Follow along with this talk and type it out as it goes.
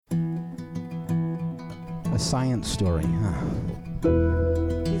A science story, huh?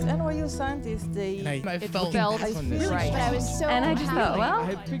 These NYU scientists, I felt really right. But I was so And I just thought, well,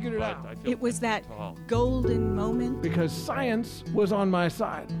 I figured it out. It was that golden moment. Because science was on my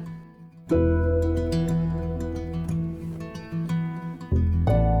side.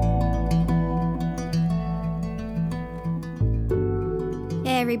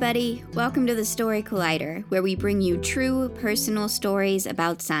 Hey everybody, welcome to the Story Collider, where we bring you true personal stories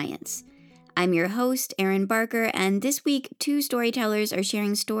about science. I'm your host, Erin Barker, and this week, two storytellers are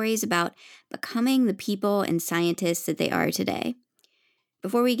sharing stories about becoming the people and scientists that they are today.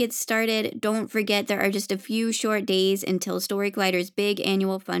 Before we get started, don't forget there are just a few short days until Story Collider's big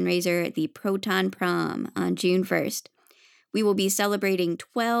annual fundraiser, the Proton Prom, on June 1st. We will be celebrating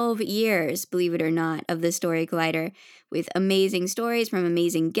 12 years, believe it or not, of the Story Collider, with amazing stories from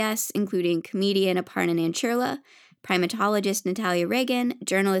amazing guests, including comedian Aparna Nancherla, primatologist Natalia Reagan,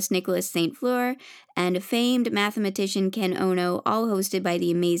 journalist Nicholas St. Fleur, and famed mathematician Ken Ono, all hosted by the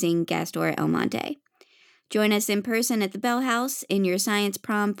amazing Gastor Elmonte. Join us in person at the Bell House in your Science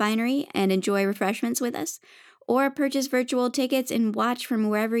Prom finery and enjoy refreshments with us, or purchase virtual tickets and watch from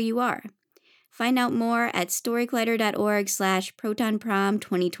wherever you are. Find out more at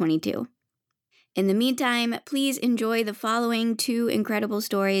storycollider.org/protonprom2022. In the meantime, please enjoy the following two incredible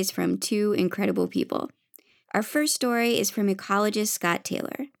stories from two incredible people. Our first story is from ecologist Scott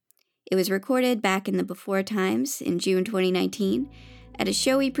Taylor. It was recorded back in the before times in June 2019 at a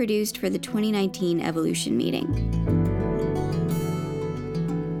show he produced for the 2019 Evolution meeting.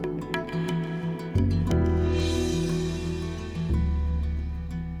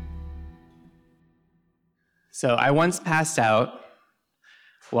 So I once passed out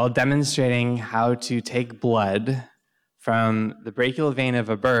while demonstrating how to take blood from the brachial vein of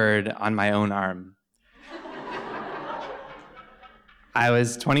a bird on my own arm. I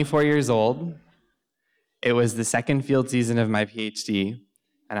was 24 years old. It was the second field season of my PhD,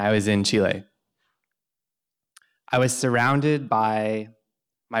 and I was in Chile. I was surrounded by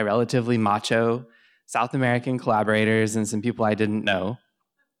my relatively macho South American collaborators and some people I didn't know.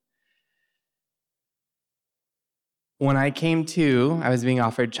 When I came to, I was being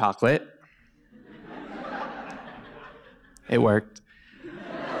offered chocolate. It worked.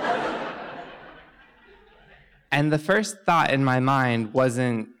 And the first thought in my mind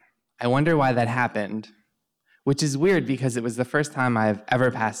wasn't, I wonder why that happened, which is weird because it was the first time I've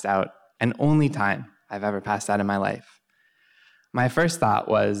ever passed out and only time I've ever passed out in my life. My first thought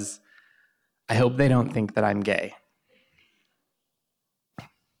was, I hope they don't think that I'm gay.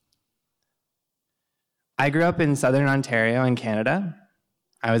 I grew up in southern Ontario in Canada.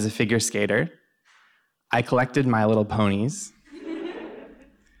 I was a figure skater. I collected My Little Ponies.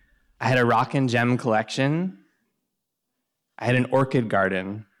 I had a rock and gem collection. I had an orchid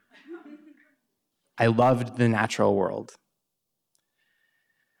garden. I loved the natural world.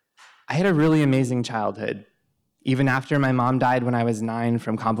 I had a really amazing childhood. Even after my mom died when I was 9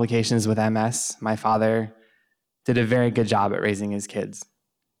 from complications with MS, my father did a very good job at raising his kids.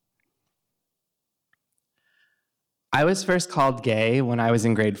 I was first called gay when I was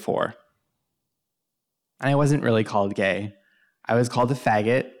in grade 4. And I wasn't really called gay. I was called a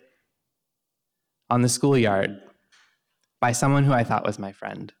faggot on the schoolyard by someone who I thought was my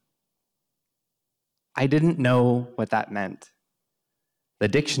friend. I didn't know what that meant. The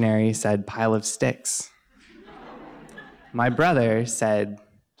dictionary said pile of sticks. My brother said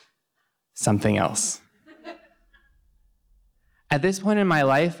something else. At this point in my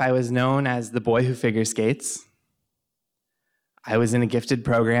life, I was known as the boy who figure skates. I was in a gifted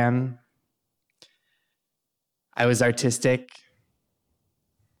program. I was artistic.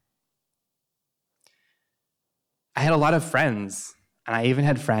 I had a lot of friends, and I even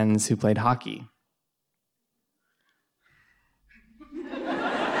had friends who played hockey.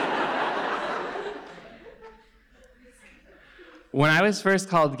 When I was first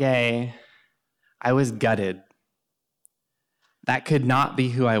called gay, I was gutted. That could not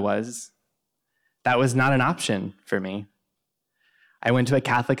be who I was. That was not an option for me. I went to a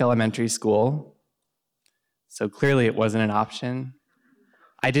Catholic elementary school, so clearly it wasn't an option.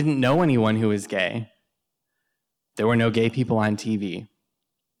 I didn't know anyone who was gay. There were no gay people on TV.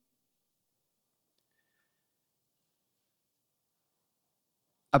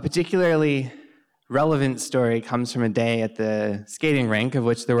 A particularly relevant story comes from a day at the skating rink, of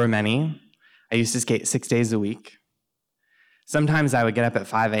which there were many. I used to skate 6 days a week. Sometimes I would get up at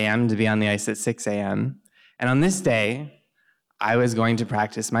 5 a.m. to be on the ice at 6 a.m. And on this day, I was going to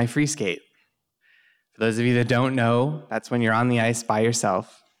practice my free skate. For those of you that don't know, that's when you're on the ice by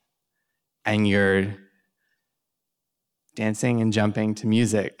yourself and you're dancing and jumping to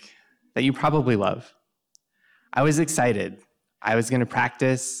music that you probably love. I was excited. I was going to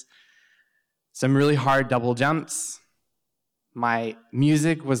practice some really hard double jumps. My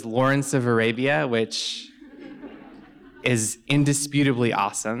music was Lawrence of Arabia, which is indisputably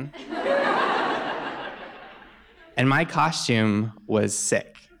awesome. And my costume was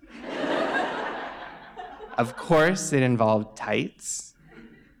sick. Of course, it involved tights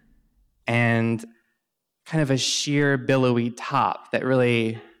and kind of a sheer, billowy top that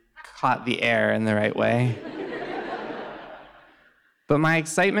really caught the air in the right way. But my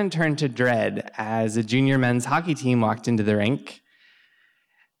excitement turned to dread as a junior men's hockey team walked into the rink,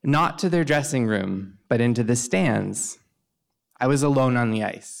 not to their dressing room, but into the stands. I was alone on the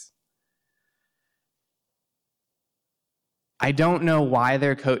ice. I don't know why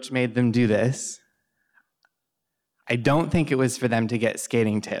their coach made them do this. I don't think it was for them to get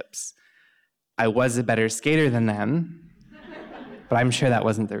skating tips. I was a better skater than them, but I'm sure that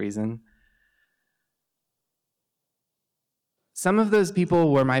wasn't the reason. Some of those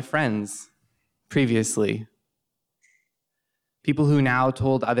people were my friends previously. People who now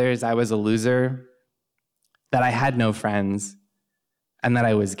told others I was a loser, that I had no friends, and that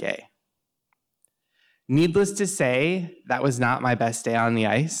I was gay. Needless to say, that was not my best day on the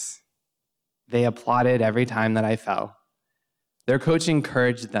ice. They applauded every time that I fell. Their coach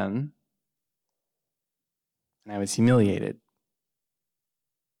encouraged them, and I was humiliated.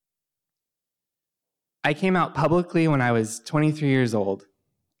 I came out publicly when I was 23 years old,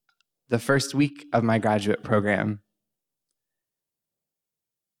 the first week of my graduate program.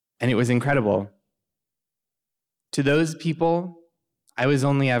 And it was incredible. To those people, I was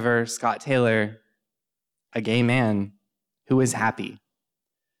only ever Scott Taylor, a gay man who was happy.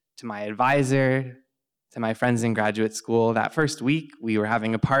 To my advisor, to my friends in graduate school, that first week we were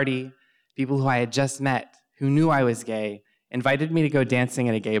having a party. People who I had just met, who knew I was gay, invited me to go dancing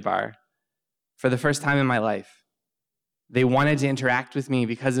at a gay bar. For the first time in my life. They wanted to interact with me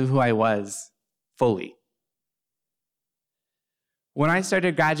because of who I was, fully. When I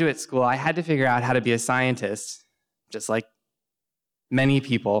started graduate school, I had to figure out how to be a scientist, just like many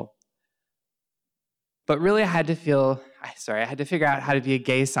people. But really, I had to figure out how to be a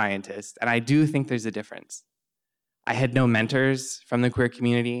gay scientist, and I do think there's a difference. I had no mentors from the queer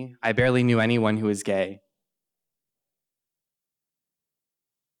community. I barely knew anyone who was gay.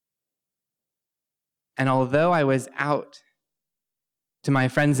 And although I was out to my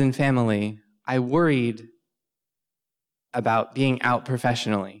friends and family, I worried about being out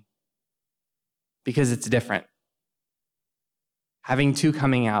professionally because it's different. Having two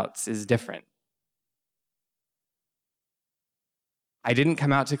coming outs is different. I didn't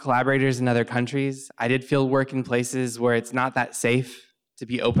come out to collaborators in other countries. I did field work in places where it's not that safe to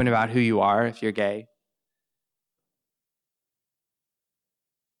be open about who you are if you're gay.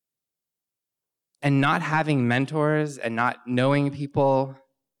 And not having mentors and not knowing people,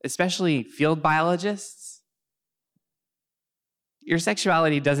 especially field biologists, your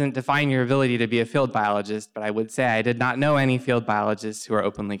sexuality doesn't define your ability to be a field biologist, but I would say I did not know any field biologists who are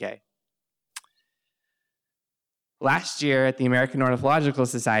openly gay. Last year at the American Ornithological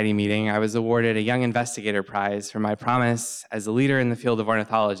Society meeting, I was awarded a Young Investigator Prize for my promise as a leader in the field of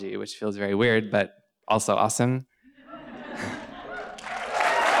ornithology, which feels very weird, but also awesome.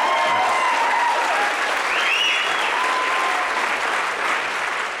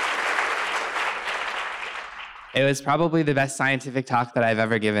 It was probably the best scientific talk that I've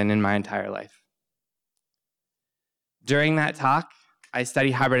ever given in my entire life. During that talk, I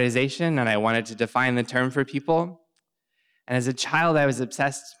studied hybridization and I wanted to define the term for people. And as a child, I was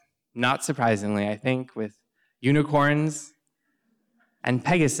obsessed, not surprisingly, I think, with unicorns and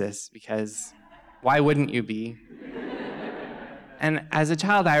Pegasus, because why wouldn't you be? And as a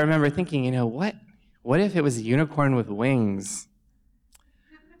child, I remember thinking, what if it was a unicorn with wings,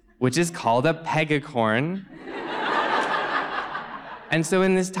 which is called a pegacorn? And so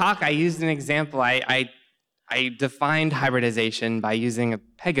in this talk, I used an example. I defined hybridization by using a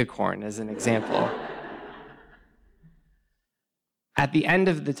pegacorn as an example. At the end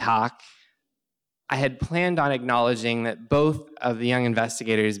of the talk, I had planned on acknowledging that both of the young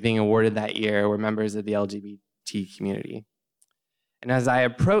investigators being awarded that year were members of the LGBT community. And as I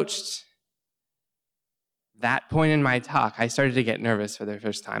approached that point in my talk, I started to get nervous for the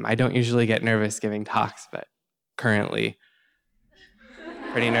first time. I don't usually get nervous giving talks, but currently,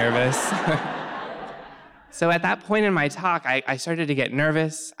 pretty nervous. So at that point in my talk, I started to get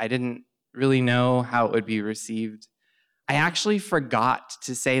nervous. I didn't really know how it would be received. I actually forgot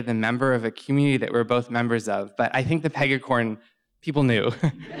to say the member of a community that we're both members of, but I think the pegacorn people knew.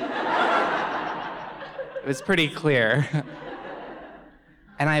 It was pretty clear.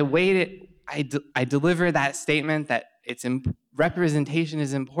 And I I delivered that statement that representation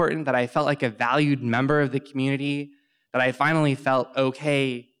is important, that I felt like a valued member of the community, that I finally felt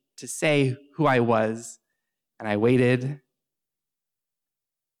okay to say who I was. And I waited,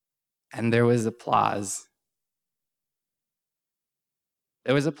 and there was applause.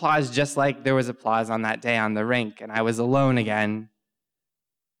 There was applause just like there was applause on that day on the rink, and I was alone again.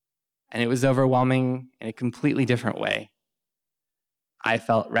 And it was overwhelming in a completely different way. I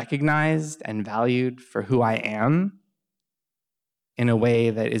felt recognized and valued for who I am in a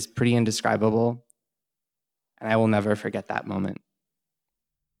way that is pretty indescribable, and I will never forget that moment.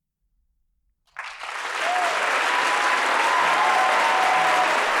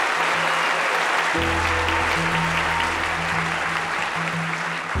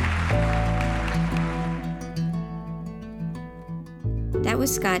 That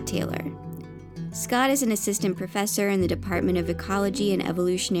was Scott Taylor. Scott is an assistant professor in the Department of Ecology and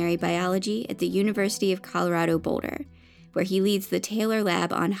Evolutionary Biology at the University of Colorado Boulder, where he leads the Taylor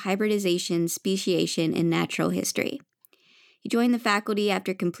Lab on hybridization, speciation, and natural history. He joined the faculty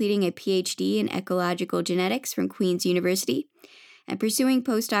after completing a PhD in ecological genetics from Queen's University and pursuing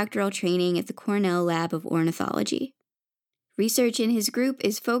postdoctoral training at the Cornell Lab of Ornithology. Research in his group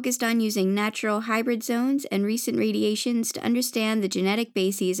is focused on using natural hybrid zones and recent radiations to understand the genetic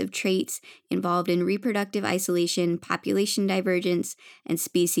bases of traits involved in reproductive isolation, population divergence, and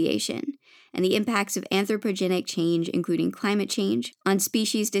speciation, and the impacts of anthropogenic change, including climate change, on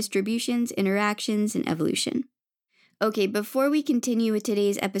species distributions, interactions, and evolution. Okay, before we continue with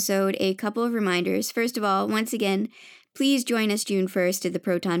today's episode, a couple of reminders. First of all, once again, please join us June 1st at the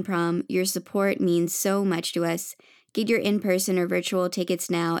Proton Prom. Your support means so much to us. Get your in-person or virtual tickets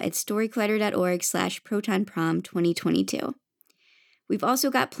now at storycollider.org/protonprom2022. We've also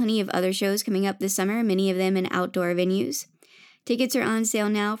got plenty of other shows coming up this summer, many of them in outdoor venues. Tickets are on sale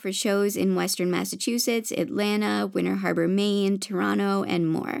now for shows in Western Massachusetts, Atlanta, Winter Harbor, Maine, Toronto, and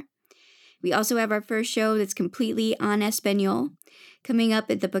more. We also have our first show that's completely en Espanol, coming up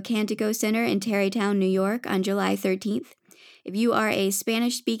at the Pocantico Center in Tarrytown, New York on July 13th. If you are a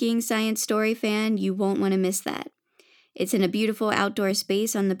Spanish-speaking science story fan, you won't want to miss that. It's in a beautiful outdoor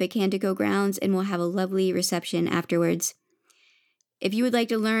space on the Pocantico grounds, and we'll have a lovely reception afterwards. If you would like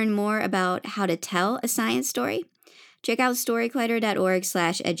to learn more about how to tell a science story, check out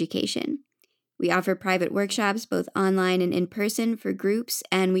storycollider.org/education. We offer private workshops both online and in person for groups,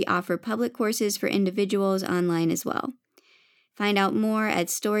 and we offer public courses for individuals online as well. Find out more at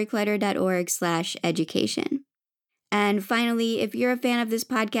storycollider.org/education. And finally, if you're a fan of this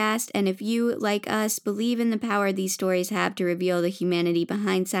podcast, and if you, like us, believe in the power these stories have to reveal the humanity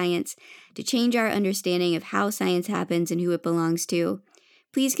behind science, to change our understanding of how science happens and who it belongs to,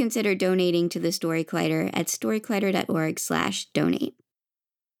 please consider donating to the Story Collider at storycollider.org/donate.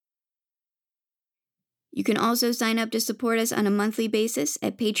 You can also sign up to support us on a monthly basis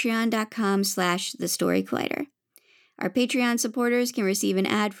at patreon.com/thestorycollider. Our Patreon supporters can receive an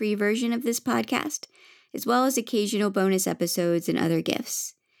ad-free version of this podcast, as well as occasional bonus episodes and other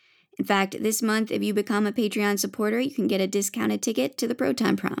gifts. In fact, this month, if you become a Patreon supporter, you can get a discounted ticket to the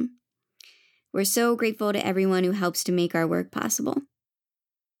Proton Prom. We're so grateful to everyone who helps to make our work possible.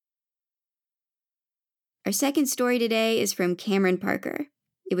 Our second story today is from Cameron Parker.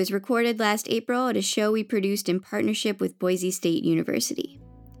 It was recorded last April at a show we produced in partnership with Boise State University.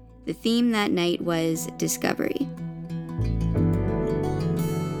 The theme that night was discovery.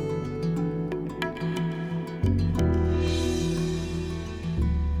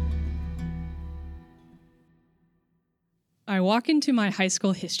 I walk into my high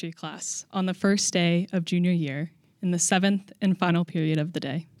school history class on the first day of junior year in the 7th and final period of the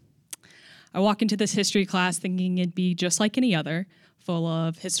day. I walk into this history class thinking it'd be just like any other, full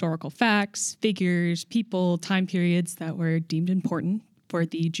of historical facts, figures, people, time periods that were deemed important for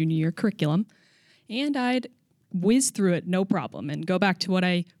the junior year curriculum, and I'd whiz through it no problem and go back to what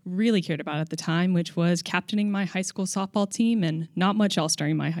I really cared about at the time, which was captaining my high school softball team and not much else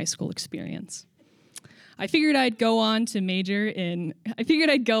during my high school experience. I figured I'd go on to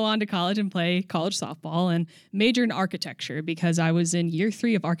college and play college softball and major in architecture because I was in year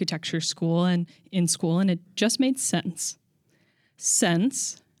 3 of architecture school and it just made sense.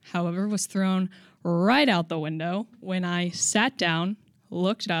 Sense, however, was thrown right out the window when I sat down,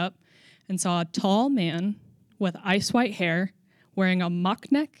 looked up, and saw a tall man with ice white hair wearing a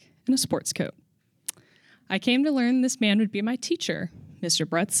mock neck and a sports coat. I came to learn this man would be my teacher, Mr.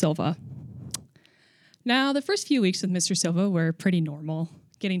 Brett Silva. Now, the first few weeks with Mr. Silva were pretty normal,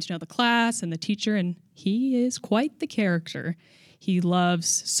 getting to know the class and the teacher, and he is quite the character. He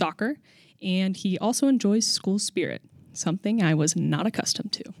loves soccer, and he also enjoys school spirit, something I was not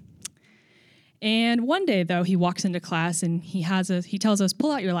accustomed to. And one day, though, he walks into class and he tells us,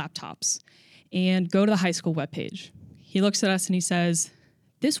 pull out your laptops and go to the high school webpage. He looks at us and he says,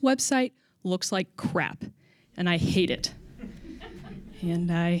 this website looks like crap, and I hate it.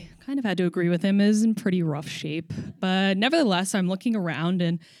 And I kind of had to agree with him. It is in pretty rough shape. But nevertheless, I'm looking around,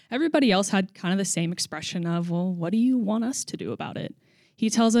 and everybody else had kind of the same expression of, well, what do you want us to do about it?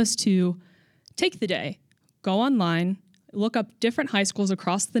 He tells us to take the day, go online, look up different high schools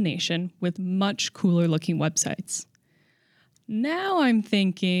across the nation with much cooler looking websites. Now I'm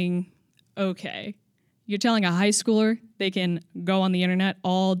thinking, okay, you're telling a high schooler they can go on the internet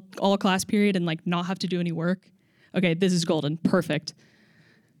all class period and like not have to do any work? Okay, this is golden, perfect.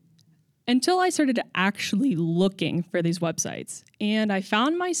 Until I started actually looking for these websites, and I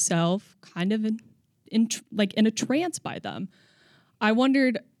found myself kind of in a trance by them. I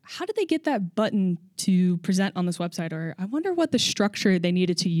wondered, how did they get that button to present on this website? Or I wonder what the structure they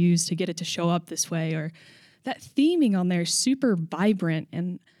needed to use to get it to show up this way. Or that theming on there is super vibrant.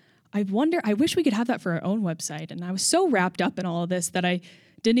 And I wish we could have that for our own website. And I was so wrapped up in all of this that I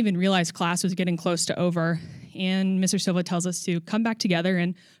didn't even realize class was getting close to over. And Mr. Silva tells us to come back together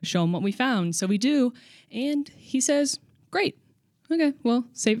and show him what we found. So we do. And he says, great. Okay, well,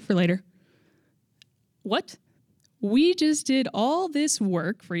 save it for later. What? We just did all this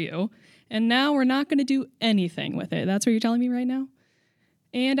work for you, and now we're not going to do anything with it. That's what you're telling me right now?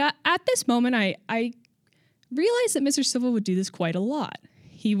 And at this moment, I realized that Mr. Silva would do this quite a lot.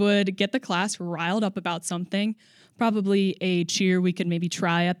 He would get the class riled up about something, probably a cheer we could maybe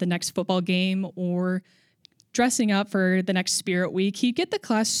try at the next football game or dressing up for the next Spirit Week. He'd get the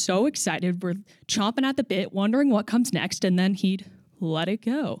class so excited, we're chomping at the bit, wondering what comes next, and then he'd let it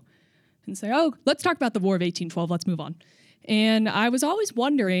go and say, oh, let's talk about the War of 1812. Let's move on. And I was always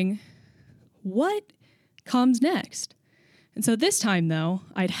wondering, what comes next? And so this time, though,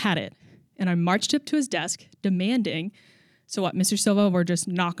 I'd had it. And I marched up to his desk, demanding, so what, Mr. Silva, we're just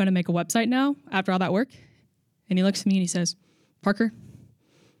not going to make a website now after all that work? And he looks at me and he says, Parker,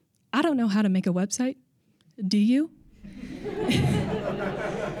 I don't know how to make a website. Do you?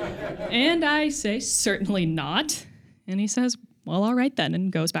 And I say, certainly not. And he says, well, all right then,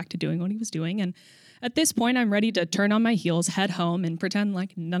 and goes back to doing what he was doing. And at this point, I'm ready to turn on my heels, head home, and pretend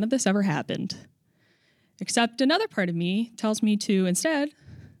like none of this ever happened. Except another part of me tells me to instead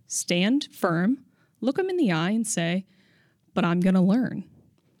stand firm, look him in the eye, and say, but I'm going to learn.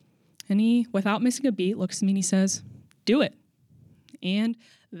 And he, without missing a beat, looks at me and he says, do it. And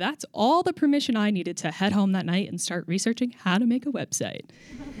that's all the permission I needed to head home that night and start researching how to make a website.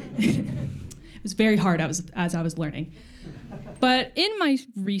 It was very hard as I was learning. But in my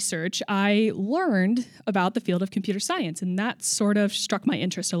research, I learned about the field of computer science, and that sort of struck my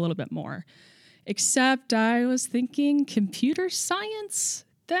interest a little bit more. Except I was thinking, computer science?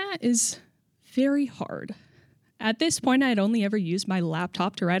 That is very hard. At this point, I had only ever used my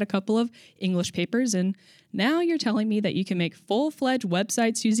laptop to write a couple of English papers, and now you're telling me that you can make full-fledged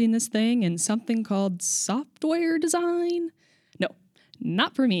websites using this thing and something called software design? No,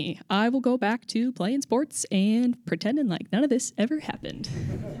 not for me. I will go back to playing sports and pretending like none of this ever happened.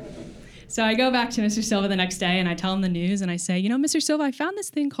 So I go back to Mr. Silva the next day and I tell him the news and I say, Mr. Silva, I found this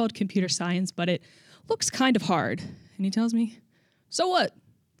thing called computer science, but it looks kind of hard. And he tells me, so what?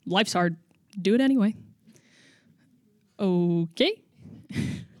 Life's hard. Do it anyway. Okay.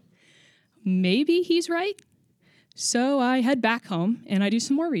 Maybe he's right. So I head back home and I do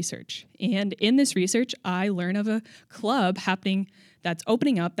some more research. And in this research, I learn of a club that's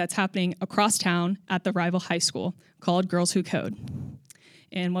opening up, that's happening across town at the rival high school called Girls Who Code.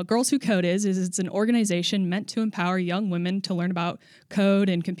 And what Girls Who Code is it's an organization meant to empower young women to learn about code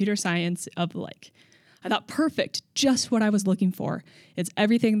and computer science of the like. I thought, perfect, just what I was looking for. It's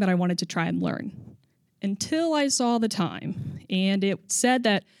everything that I wanted to try and learn. Until I saw the time, and it said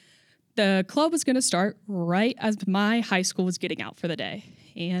that the club was going to start right as my high school was getting out for the day.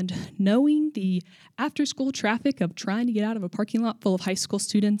 And knowing the after-school traffic of trying to get out of a parking lot full of high school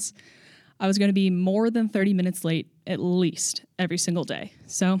students, I was going to be more than 30 minutes late, at least, every single day.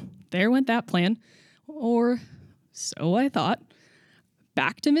 So there went that plan, or so I thought.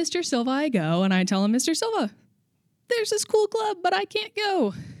 Back to Mr. Silva I go, and I tell him, Mr. Silva, there's this cool club, but I can't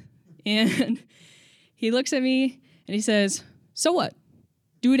go. And he looks at me, and he says, so what?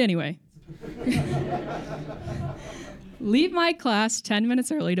 Do it anyway. Leave my class 10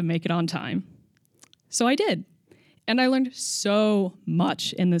 minutes early to make it on time. So I did. And I learned so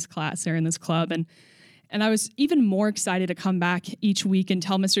much in this class or in this club. And I was even more excited to come back each week and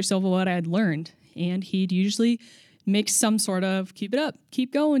tell Mr. Silva what I had learned. And he'd usually make some sort of keep it up,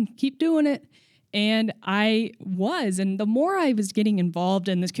 keep going, keep doing it. And I was. And the more I was getting involved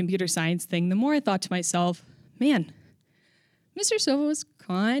in this computer science thing, the more I thought to myself, man, Mr. Silva was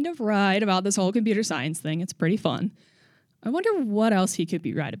kind of right about this whole computer science thing. It's pretty fun. I wonder what else he could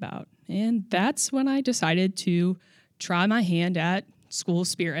be right about. And that's when I decided to try my hand at school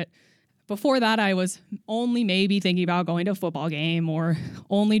spirit. Before that, I was only maybe thinking about going to a football game or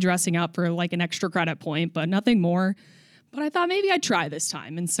only dressing up for like an extra credit point, but nothing more. But I thought maybe I'd try this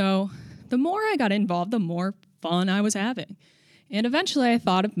time. And so the more I got involved, the more fun I was having. And eventually I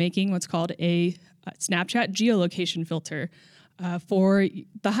thought of making what's called a Snapchat geolocation filter for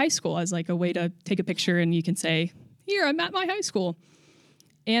the high school as like a way to take a picture and you can say, here, I'm at my high school.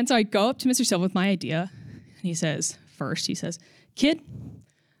 And so I go up to Mr. Silva with my idea and he says, kid,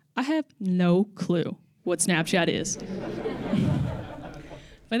 I have no clue what Snapchat is.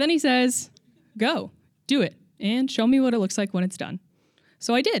 But then he says, go, do it, and show me what it looks like when it's done.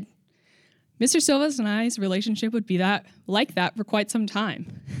 So I did. Mr. Silva's and I's relationship would be like that for quite some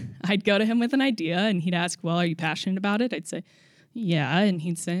time. I'd go to him with an idea, and he'd ask, well, are you passionate about it? I'd say, yeah, and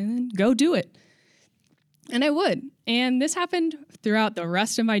he'd say, go do it. And I would. And this happened throughout the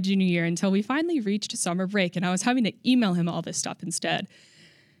rest of my junior year until we finally reached summer break, and I was having to email him all this stuff instead.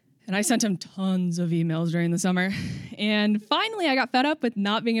 And I sent him tons of emails during the summer. And finally, I got fed up with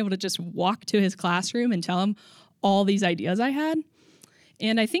not being able to just walk to his classroom and tell him all these ideas I had.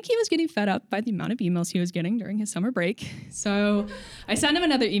 And I think he was getting fed up by the amount of emails he was getting during his summer break. So I send him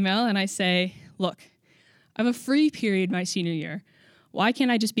another email and I say, look, I have a free period my senior year. Why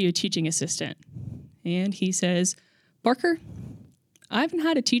can't I just be a teaching assistant? And he says, Barker, I haven't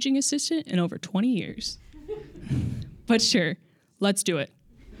had a teaching assistant in over 20 years. But sure, let's do it.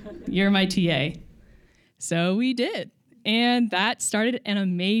 You're my TA. So we did. And that started an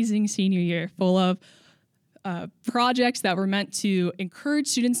amazing senior year full of projects that were meant to encourage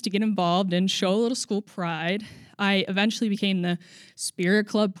students to get involved and show a little school pride. I eventually became the Spirit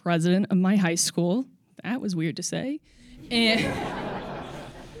Club president of my high school. That was weird to say. And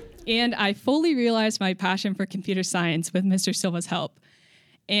I fully realized my passion for computer science with Mr. Silva's help.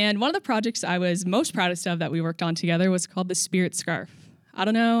 And one of the projects I was most proudest of that we worked on together was called the Spirit Scarf. I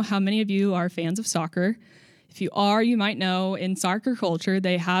don't know how many of you are fans of soccer. If you are, you might know in soccer culture,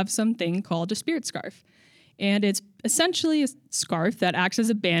 they have something called a Spirit Scarf. And it's essentially a scarf that acts as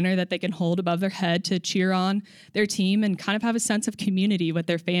a banner that they can hold above their head to cheer on their team and kind of have a sense of community with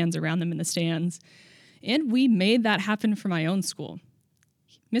their fans around them in the stands. And we made that happen for my own school.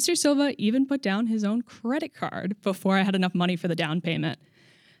 Mr. Silva even put down his own credit card before I had enough money for the down payment.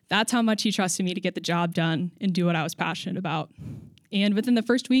 That's how much he trusted me to get the job done and do what I was passionate about. And within the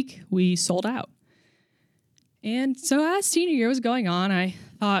first week, we sold out. And so as senior year was going on, I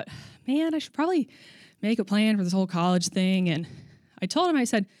thought, man, I should probably make a plan for this whole college thing. And I told him, I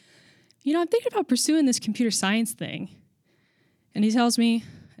said, I'm thinking about pursuing this computer science thing. And he tells me,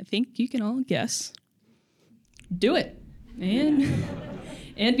 I think you can all guess. Do it.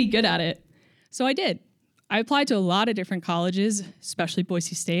 And be good at it. So I did. I applied to a lot of different colleges, especially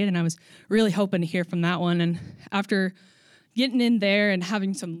Boise State, and I was really hoping to hear from that one. And after getting in there and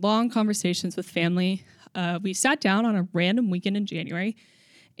having some long conversations with family, we sat down on a random weekend in January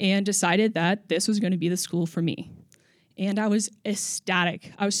and decided that this was going to be the school for me. And I was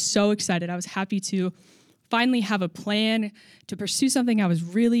ecstatic. I was so excited. I was happy to finally have a plan to pursue something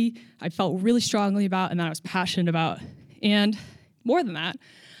I felt really strongly about and that I was passionate about. And more than that,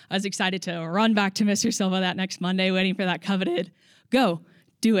 I was excited to run back to Mr. Silva that next Monday, waiting for that coveted, go,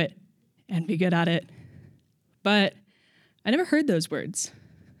 do it, and be good at it. But I never heard those words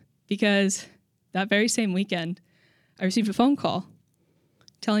because that very same weekend, I received a phone call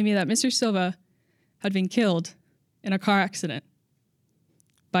telling me that Mr. Silva had been killed in a car accident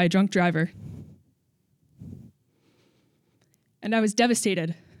by a drunk driver. And I was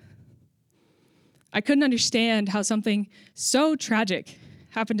devastated. I couldn't understand how something so tragic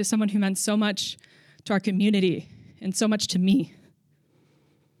happened to someone who meant so much to our community and so much to me.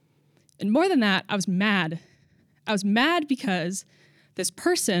 And more than that, I was mad. I was mad because this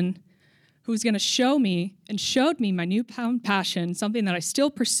person who was going to show me and showed me my newfound passion, something that I still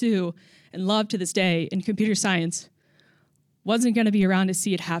pursue and love to this day in computer science, wasn't going to be around to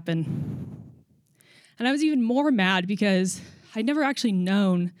see it happen. And I was even more mad because I'd never actually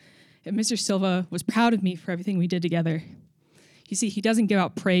known if Mr. Silva was proud of me for everything we did together. You see, he doesn't give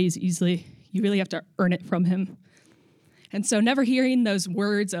out praise easily. You really have to earn it from him. And so never hearing those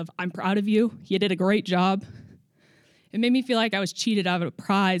words of, I'm proud of you, you did a great job, it made me feel like I was cheated out of a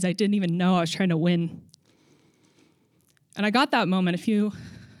prize I didn't even know I was trying to win. And I got that moment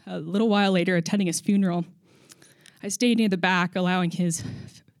a little while later attending his funeral. I stayed near the back, allowing his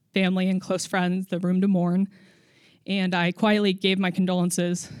family and close friends the room to mourn, and I quietly gave my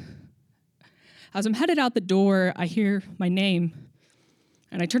condolences. As I'm headed out the door, I hear my name,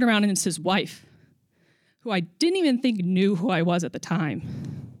 and I turn around and it's his wife, who I didn't even think knew who I was at the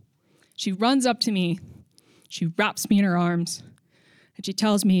time. She runs up to me, she wraps me in her arms, and she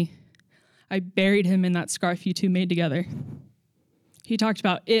tells me, I buried him in that scarf you two made together. He talked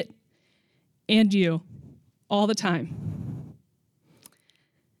about it and you all the time.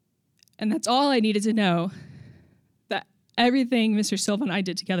 And that's all I needed to know, that everything Mr. Silva and I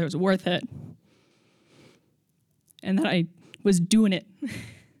did together was worth it, and that I was doing it.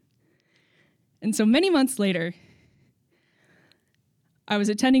 And so many months later, I was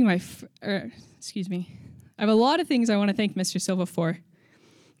attending I have a lot of things I want to thank Mr. Silva for,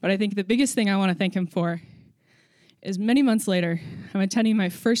 but I think the biggest thing I want to thank him for is many months later, I'm attending my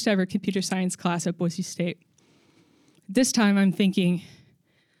first ever computer science class at Boise State. This time I'm thinking,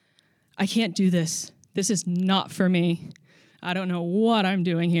 I can't do this. This is not for me. I don't know what I'm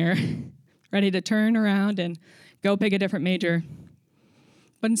doing here. Ready to turn around and go pick a different major.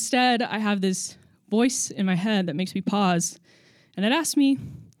 But instead, I have this voice in my head that makes me pause, and it asks me,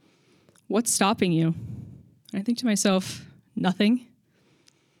 what's stopping you? And I think to myself, nothing.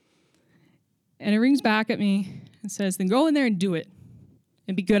 And it rings back at me and says, then go in there and do it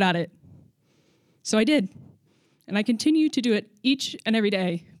and be good at it. So I did. And I continue to do it each and every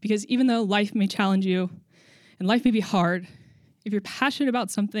day, because even though life may challenge you and life may be hard, if you're passionate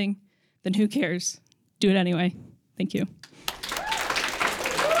about something, then who cares? Do it anyway. Thank you.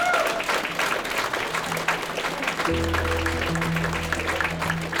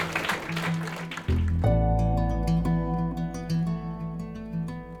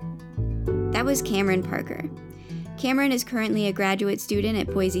 That was Cameron Parker. Cameron is currently a graduate student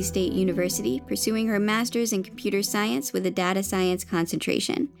at Boise State University, pursuing her master's in computer science with a data science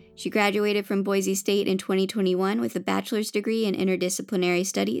concentration. She graduated from Boise State in 2021 with a bachelor's degree in interdisciplinary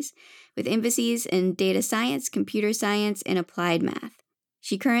studies, with emphases in data science, computer science, and applied math.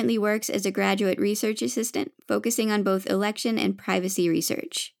 She currently works as a graduate research assistant, focusing on both election and privacy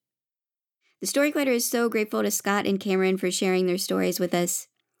research. The Story Collider is so grateful to Scott and Cameron for sharing their stories with us.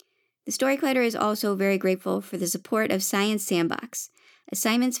 The Story Collider is also very grateful for the support of Science Sandbox, a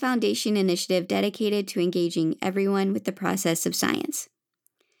Simons Foundation initiative dedicated to engaging everyone with the process of science.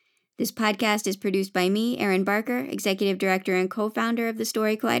 This podcast is produced by me, Erin Barker, Executive Director and co-founder of The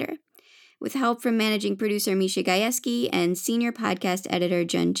Story Collider, with help from managing producer Misha Gajewski and senior podcast editor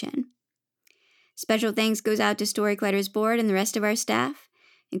Jun Chen. Special thanks goes out to Story Collider's board and the rest of our staff,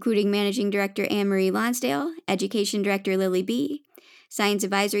 including Managing Director Anne-Marie Lonsdale, Education Director Lily B., Science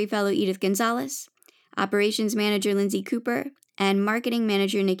Advisory Fellow Edith Gonzalez, Operations Manager Lindsay Cooper, and Marketing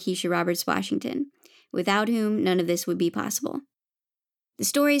Manager Nikisha Roberts-Washington, without whom none of this would be possible. The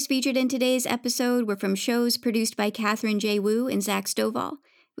stories featured in today's episode were from shows produced by Catherine J. Wu and Zach Stovall,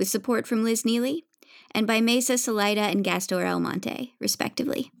 with support from Liz Neely, and by Mesa Salida and Gastor Almonte,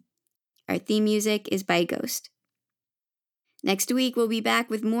 respectively. Our theme music is by Ghost. Next week, we'll be back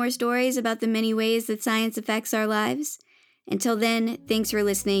with more stories about the many ways that science affects our lives. Until then, thanks for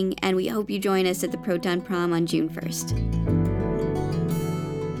listening, and we hope you join us at the Proton Prom on June 1st.